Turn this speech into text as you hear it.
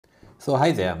So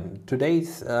hi there.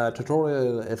 Today's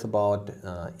tutorial is about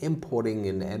importing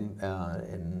in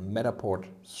Matterport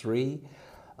 3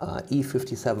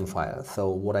 E57 file. So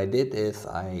what I did is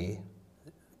I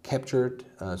captured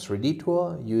a 3D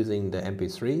tour using the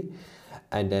MP3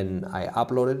 and then I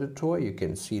uploaded the tour. You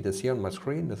can see this here on my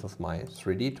screen. This is my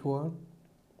 3D tour.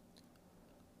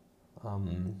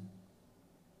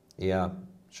 Yeah,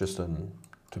 just a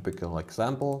typical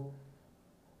example.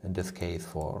 In this case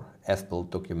for as-built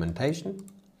documentation.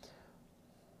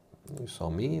 You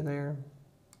saw me there.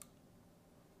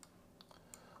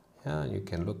 Yeah, you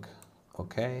can look,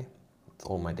 okay, it's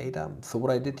all my data. So what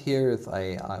I did here is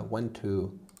I went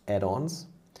to add-ons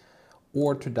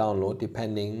or to download,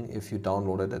 depending if you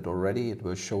downloaded it already, it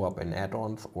will show up in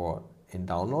add-ons or in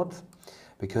downloads.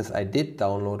 Because I did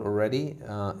download already,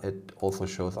 it also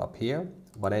shows up here.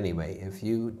 But anyway, if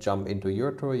you jump into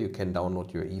your tour, you can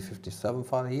download your E57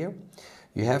 file here.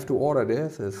 You have to order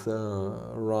this. It's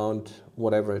around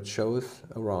whatever it shows,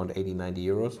 around 80-90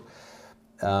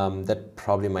 euros. That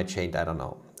probably might change, I don't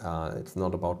know. It's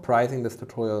not about pricing this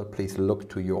tutorial. Please look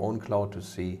to your own cloud to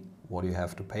see what you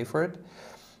have to pay for it.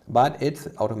 But it's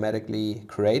automatically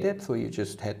created, so you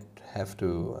just have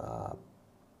to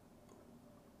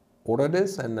order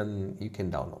this and then you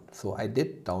can download. So I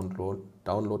did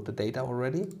download the data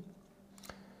already.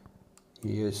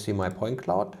 You see my point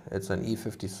cloud. It's an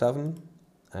E57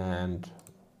 and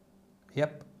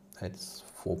yep, it's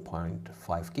 4.5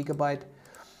 gigabyte.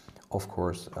 Of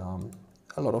course,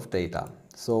 a lot of data.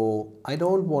 So I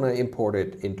don't want to import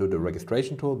it into the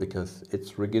registration tool because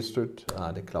it's registered.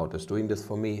 The cloud is doing this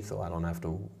for me, so I don't have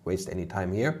to waste any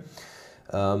time here.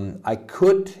 I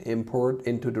could import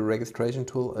into the registration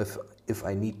tool if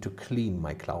I need to clean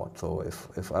my cloud. So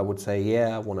if I would say,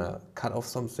 yeah, I want to cut off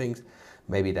some things,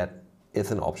 maybe that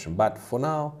is an option. But for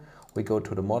now, we go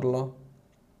to the modeler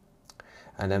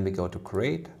and then we go to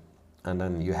create and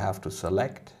then you have to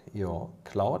select your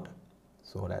cloud.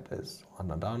 So that is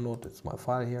under download, it's my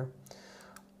file here.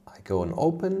 I go and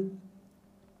open.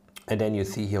 And then you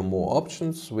see here more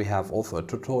options. We have also a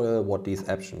tutorial what these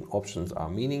options are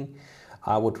meaning.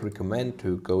 I would recommend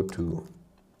to go to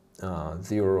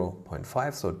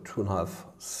 0.5, so 2.5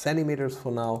 centimeters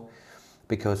for now,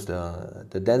 because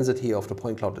the density of the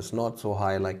point cloud is not so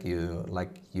high like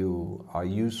you are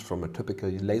used from a typical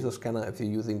laser scanner if you're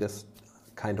using this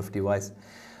kind of device.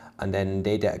 And then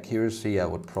data accuracy, I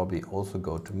would probably also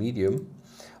go to medium.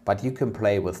 But you can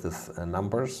play with these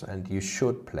numbers and you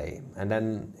should play. And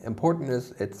then important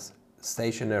is it's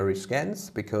stationary scans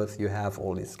because you have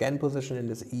all the scan position in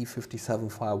this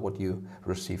E57 file what you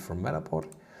receive from Matterport.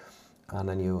 And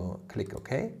then you click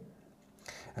OK.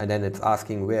 And then it's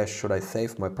asking where should I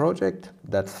save my project.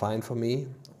 That's fine for me.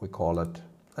 We call it,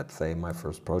 let's say, my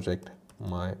first project.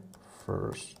 My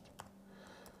first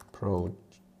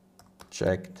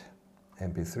project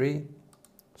MP3.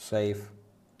 Save.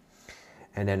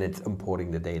 And then it's importing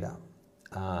the data.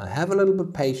 Have a little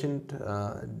bit patient.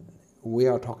 We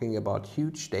are talking about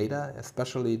huge data,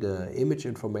 especially the image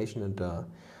information and the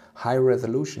high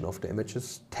resolution of the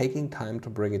images, taking time to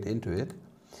bring it into it.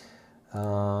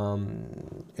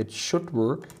 It should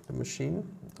work, the machine.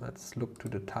 Let's look to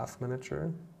the task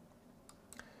manager.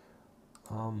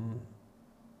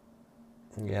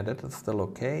 Yeah, that is still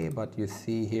okay, but you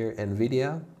see here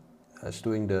NVIDIA is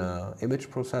doing the image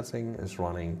processing, is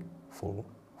running full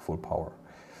power.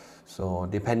 So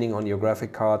depending on your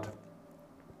graphic card,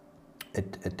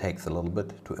 it takes a little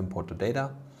bit to import the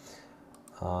data.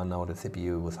 Now the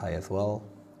CPU was high as well.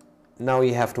 Now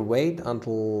you have to wait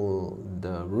until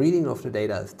the reading of the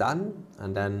data is done,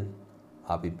 and then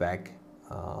I'll be back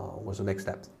with the next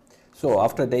steps. So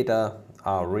after data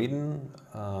are reading,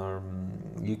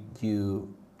 you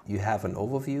have an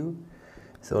overview.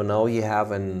 So now you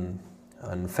have an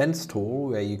fence tool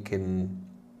where you can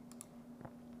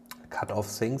cut off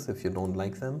things if you don't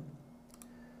like them.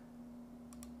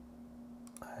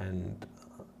 And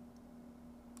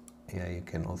yeah, you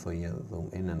can also here zoom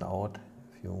in and out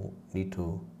if you need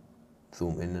to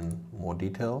zoom in more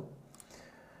detail.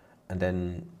 And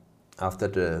then after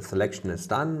the selection is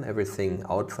done, everything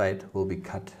outside will be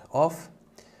cut off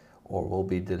or will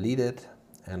be deleted.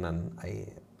 And then I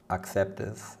accept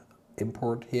this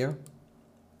import here.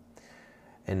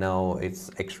 And now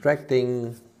it's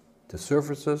extracting the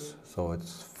surfaces, so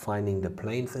it's finding the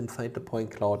planes inside the point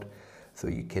cloud so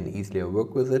you can easily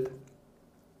work with it.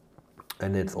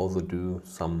 And it's also do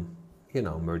some,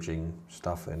 merging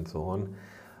stuff and so on.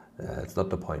 It's not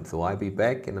the point. So I'll be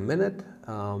back in a minute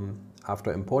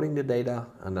after importing the data,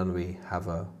 and then we have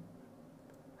a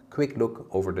quick look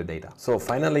over the data. So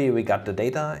finally we got the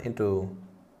data into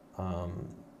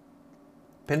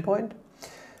PinPoint.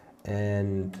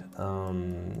 And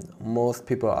most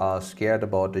people are scared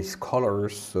about these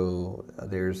colors, so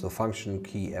there's a function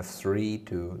key F3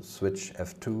 to switch,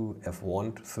 F2,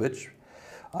 F1 to switch.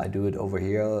 I do it over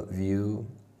here, view,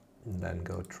 and then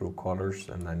go through colors,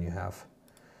 and then you have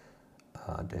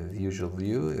the usual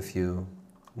view. If you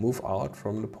move out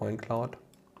from the point cloud,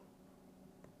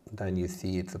 then you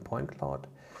see it's a point cloud.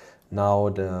 Now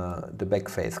the back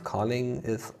face culling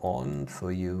is on, so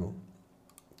you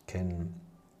can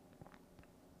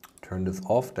turn this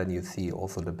off. Then you see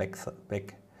also the back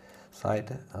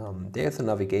side. There's a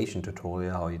navigation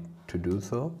tutorial how to do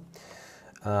so.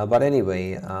 But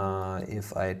anyway,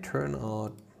 if I turn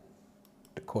out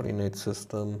the coordinate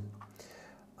system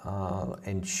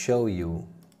and show you,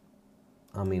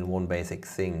 I mean, one basic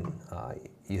thing,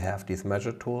 you have this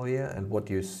measure tool here, and what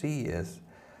you see is,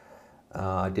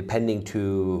 depending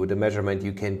to the measurement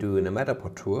you can do in a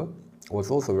Matterport Tour, was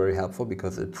also very helpful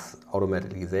because it's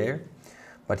automatically there.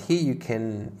 But here you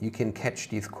can catch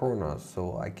these corners,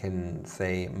 so I can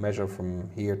say measure from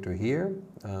here to here.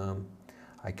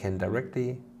 I can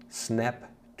directly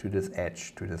snap to this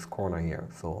edge, to this corner here.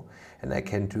 So, and I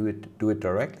can do it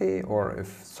directly, or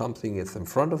if something is in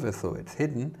front of it, so it's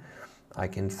hidden, I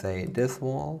can say this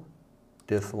wall,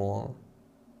 this wall,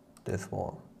 this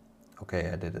wall. Okay,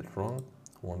 I did it wrong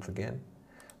once again.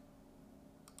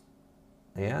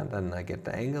 Yeah, then I get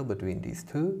the angle between these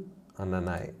two, and then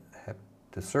I have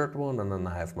the third one, and then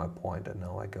I have my point, and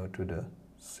now I go to the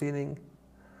ceiling,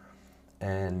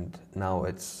 and now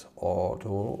it's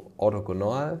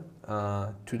orthogonal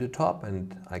to the top,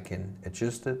 and I can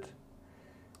adjust it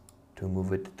to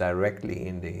move it directly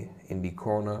in the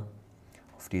corner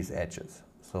of these edges.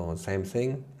 So same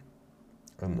thing.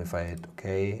 If I hit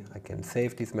OK, I can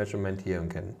save this measurement here and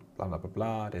can blah blah blah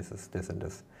blah. This is this and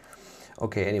this.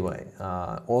 Okay. Anyway,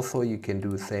 also you can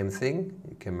do the same thing.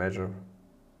 You can measure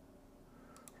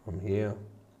from here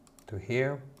to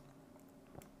here,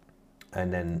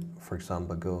 and then, for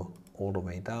example, go all the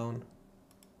way down,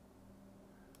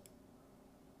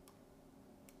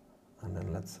 and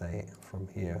then let's say from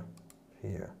here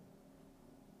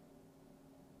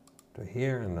to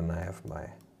here, and then I have my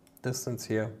distance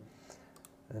here,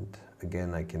 and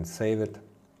again I can save it,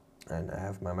 and I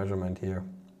have my measurement here,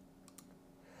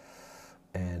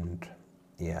 and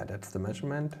yeah, that's the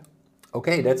measurement.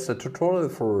 Okay, that's the tutorial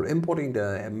for importing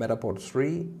the Matterport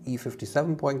 3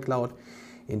 E57 point cloud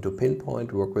into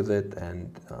PinPoint. Work with it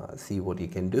and see what you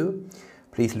can do.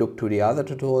 Please look to the other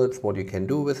tutorials, what you can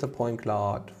do with the point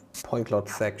cloud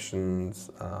sections,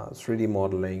 3D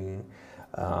modeling,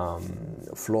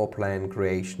 floor plan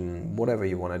creation, whatever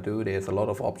you want to do. There's a lot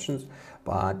of options,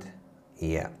 but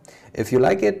yeah. If you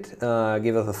like it,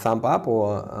 give us a thumb up,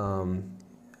 or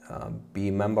be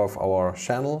a member of our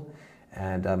channel,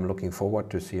 and I'm looking forward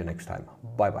to see you next time.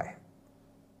 Bye bye.